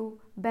feel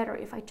better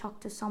if I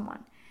talk to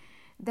someone,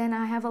 then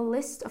I have a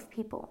list of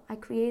people. I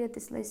created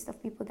this list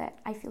of people that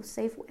I feel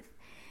safe with.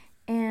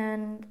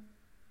 And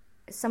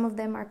some of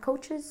them are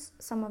coaches,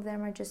 some of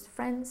them are just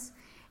friends.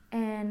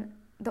 And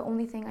the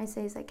only thing I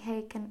say is like,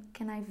 hey,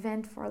 can I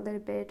vent for a little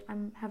bit?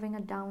 I'm having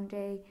a down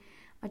day.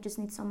 I just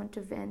need someone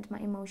to vent my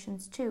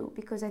emotions too.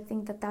 Because I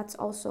think that that's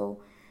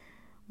also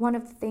one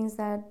of the things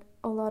that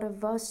a lot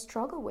of us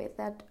struggle with,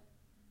 that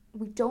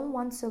we don't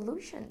want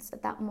solutions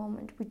at that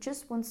moment. We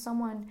just want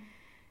someone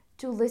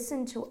to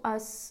listen to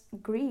us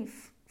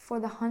grieve for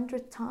the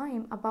 100th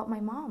time about my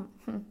mom.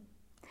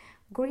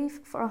 Grieve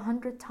for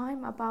 100th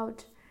time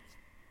about,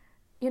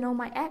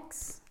 my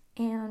ex,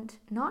 and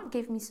not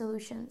give me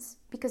solutions,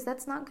 because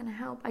that's not going to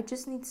help. I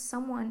just need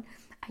someone.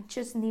 I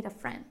just need a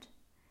friend.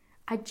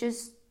 I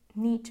just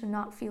need to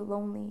not feel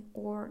lonely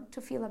or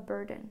to feel a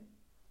burden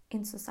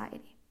in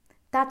society.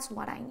 That's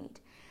what I need.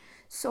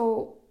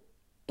 So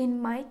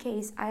in my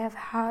case, I have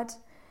had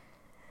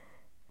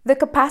the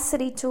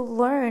capacity to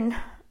learn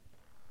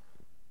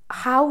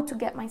how to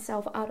get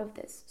myself out of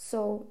this.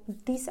 So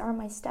these are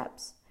my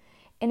steps.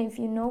 And if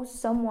you know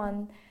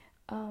someone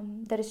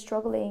that is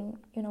struggling,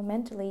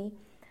 mentally,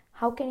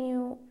 how can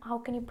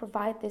you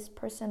provide this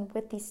person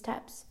with these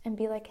steps and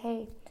be like,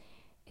 hey,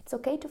 it's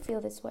okay to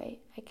feel this way.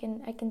 I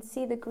can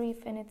see the grief,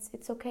 and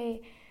it's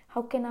okay.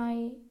 How can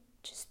I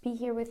just be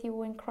here with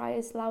you and cry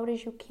as loud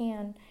as you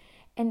can,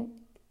 and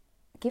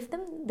give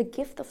them the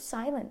gift of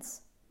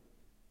silence.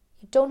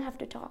 You don't have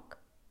to talk.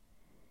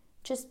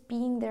 Just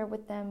being there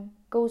with them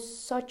goes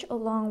such a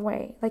long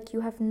way, like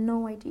you have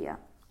no idea.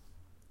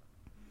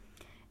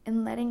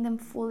 And letting them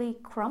fully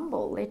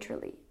crumble,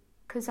 literally.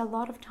 Because a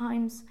lot of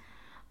times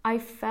I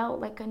felt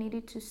like I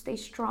needed to stay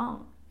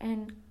strong,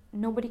 and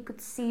nobody could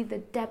see the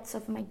depths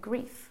of my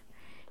grief.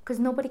 Because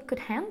nobody could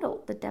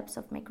handle the depths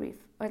of my grief,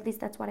 or at least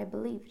that's what I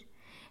believed.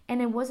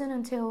 And it wasn't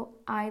until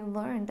I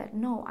learned that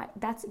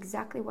that's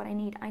exactly what I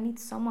need. I need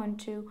someone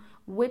to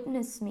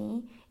witness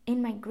me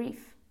in my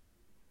grief.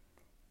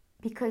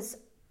 Because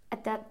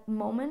at that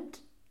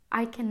moment,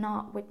 I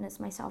cannot witness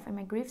myself in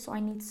my grief, so I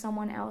need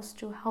someone else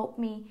to help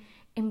me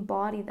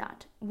embody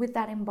that. With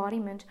that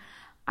embodiment,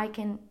 I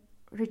can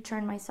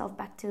return myself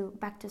back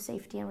to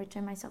safety and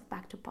return myself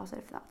back to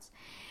positive thoughts.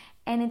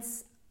 And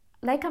it's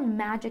like a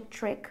magic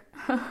trick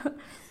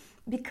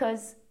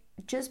because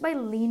just by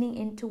leaning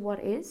into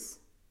what is,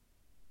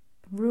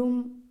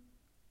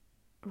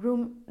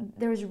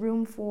 there is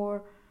room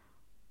for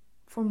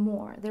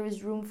more. There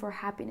is room for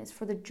happiness,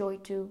 for the joy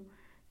to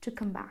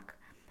come back.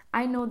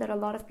 I know that a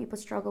lot of people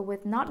struggle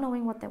with not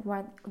knowing what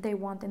they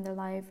want in their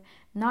life,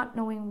 not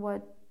knowing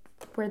where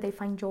they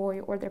find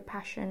joy or their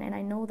passion. And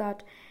I know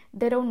that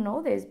they don't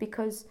know this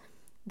because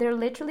they're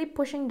literally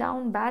pushing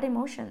down bad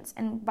emotions.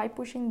 And by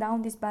pushing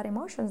down these bad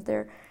emotions,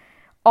 they're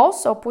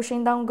also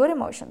pushing down good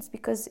emotions,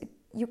 because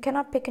you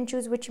cannot pick and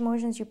choose which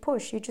emotions you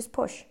push. You just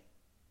push.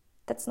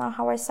 That's not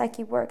how our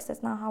psyche works.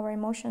 That's not how our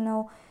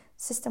emotional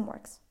system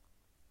works.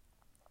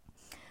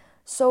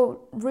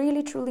 So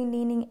really, truly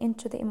leaning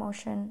into the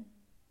emotion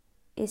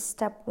is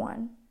step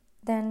one.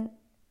 Then,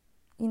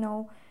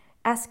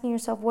 asking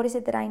yourself, what is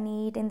it that I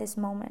need in this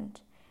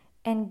moment?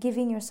 And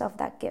giving yourself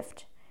that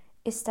gift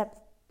is step,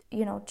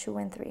 2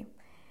 and 3.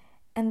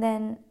 And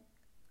then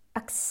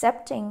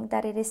accepting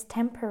that it is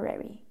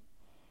temporary,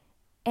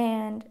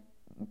 and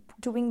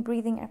doing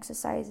breathing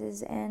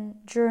exercises and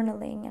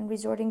journaling and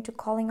resorting to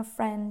calling a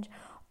friend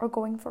or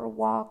going for a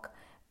walk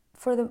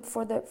for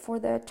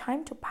the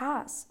time to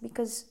pass,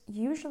 because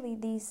usually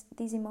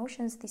these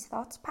emotions, these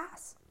thoughts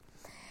pass.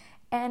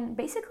 And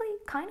basically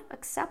kind of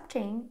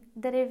accepting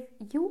that if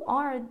you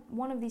are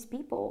one of these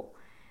people,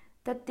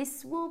 that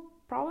this will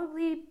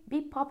probably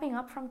be popping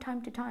up from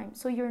time to time.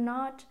 So you're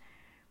not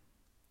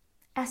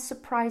as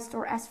surprised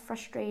or as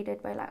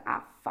frustrated by like,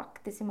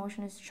 fuck, this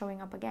emotion is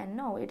showing up again.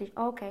 No, it is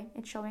okay.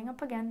 It's showing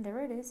up again. There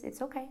it is.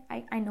 It's okay.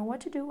 I know what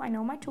to do. I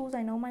know my tools.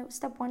 I know my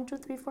step 1, 2,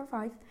 3, 4,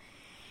 5.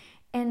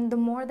 And the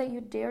more that you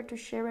dare to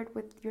share it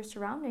with your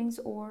surroundings,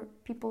 or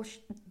people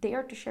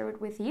dare to share it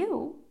with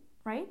you,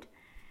 right?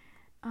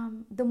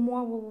 The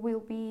more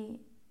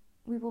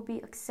we will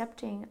be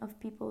accepting of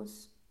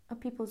people's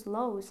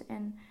lows,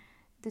 and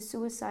the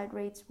suicide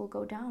rates will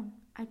go down.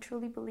 I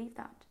truly believe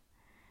that.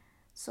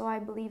 So I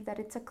believe that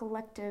it's a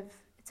collective,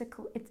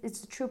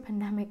 it's a true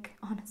pandemic,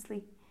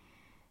 honestly,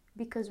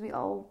 because we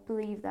all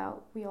believe that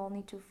we all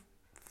need to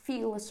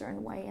feel a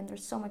certain way, and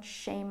there's so much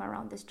shame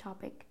around this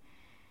topic.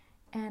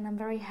 And I'm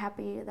very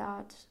happy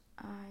that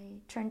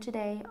I turned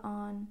today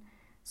on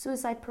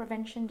Suicide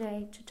Prevention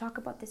Day to talk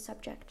about this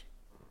subject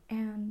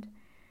and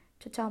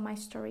to tell my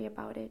story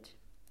about it.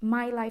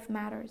 My life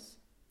matters,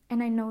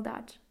 and I know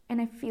that, and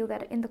I feel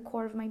that in the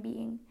core of my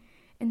being,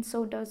 and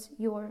so does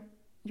your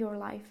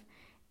life,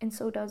 and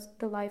so does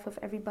the life of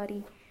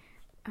everybody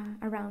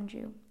around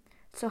you.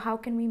 So how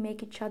can we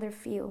make each other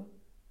feel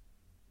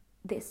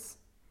this?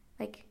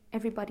 Like,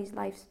 everybody's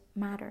lives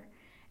matter,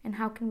 and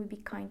how can we be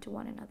kind to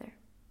one another?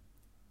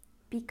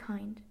 Be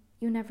kind.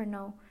 You never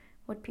know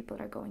what people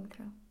are going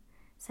through.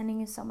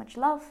 Sending you so much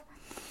love.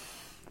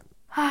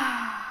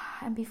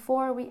 And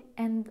before we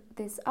end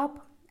this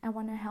up, I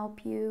want to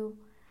help you,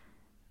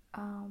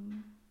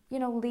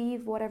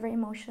 leave whatever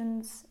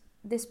emotions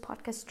this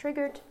podcast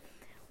triggered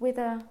with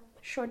a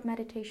short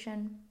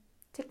meditation.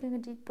 Taking a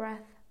deep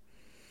breath.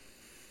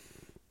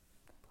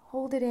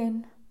 Hold it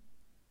in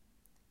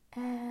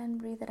and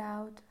breathe it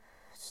out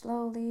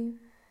slowly.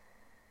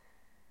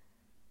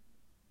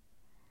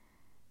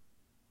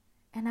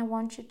 And I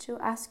want you to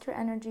ask your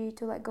energy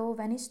to let go of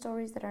any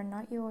stories that are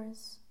not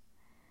yours,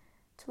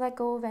 to let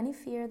go of any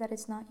fear that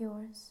is not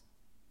yours,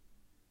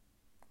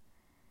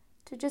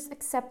 to just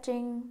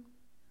accepting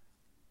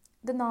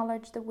the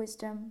knowledge, the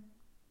wisdom.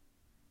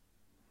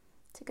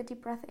 Take a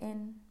deep breath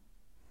in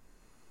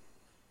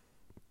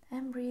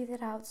and breathe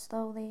it out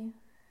slowly.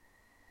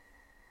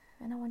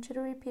 And I want you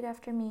to repeat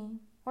after me,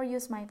 or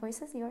use my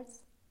voice as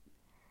yours.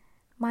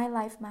 My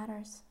life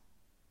matters.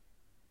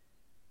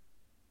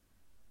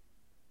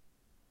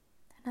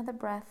 Another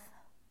breath.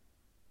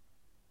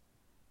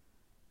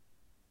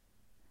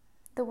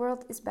 The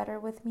world is better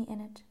with me in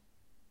it.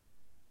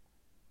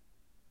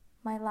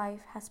 My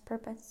life has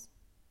purpose.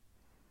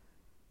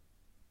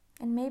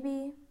 And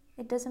maybe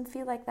it doesn't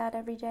feel like that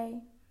every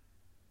day,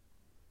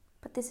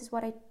 but this is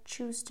what I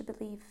choose to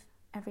believe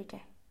every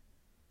day.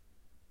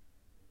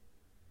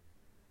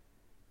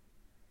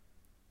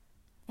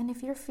 And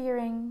if you're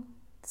fearing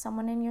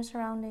someone in your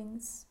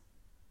surroundings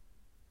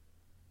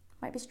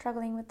might be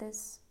struggling with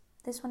this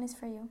one is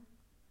for you.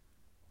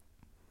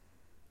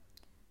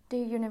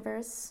 Dear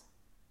universe,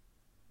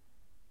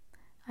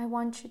 I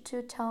want you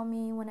to tell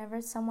me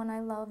whenever someone I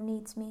love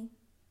needs me.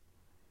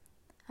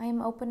 I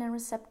am open and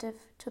receptive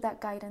to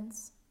that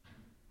guidance.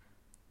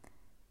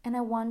 And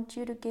I want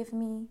you to give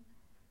me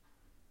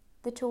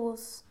the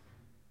tools,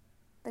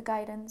 the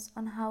guidance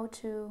on how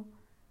to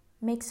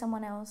make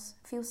someone else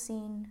feel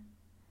seen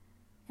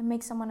and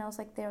make someone else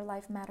like their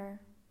life matter,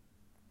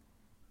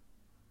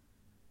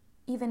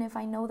 even if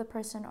I know the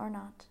person or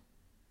not.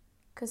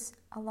 Because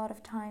a lot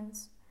of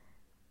times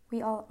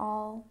we are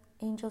all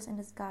angels in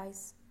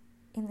disguise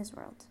in this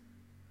world.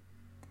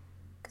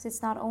 Because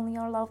it's not only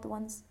our loved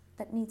ones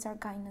that needs our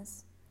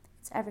kindness,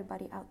 it's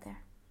everybody out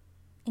there,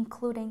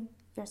 including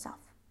yourself.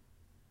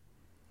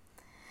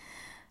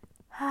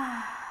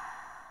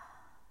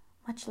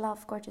 Much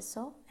love, gorgeous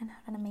soul, and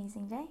have an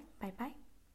amazing day. Bye bye.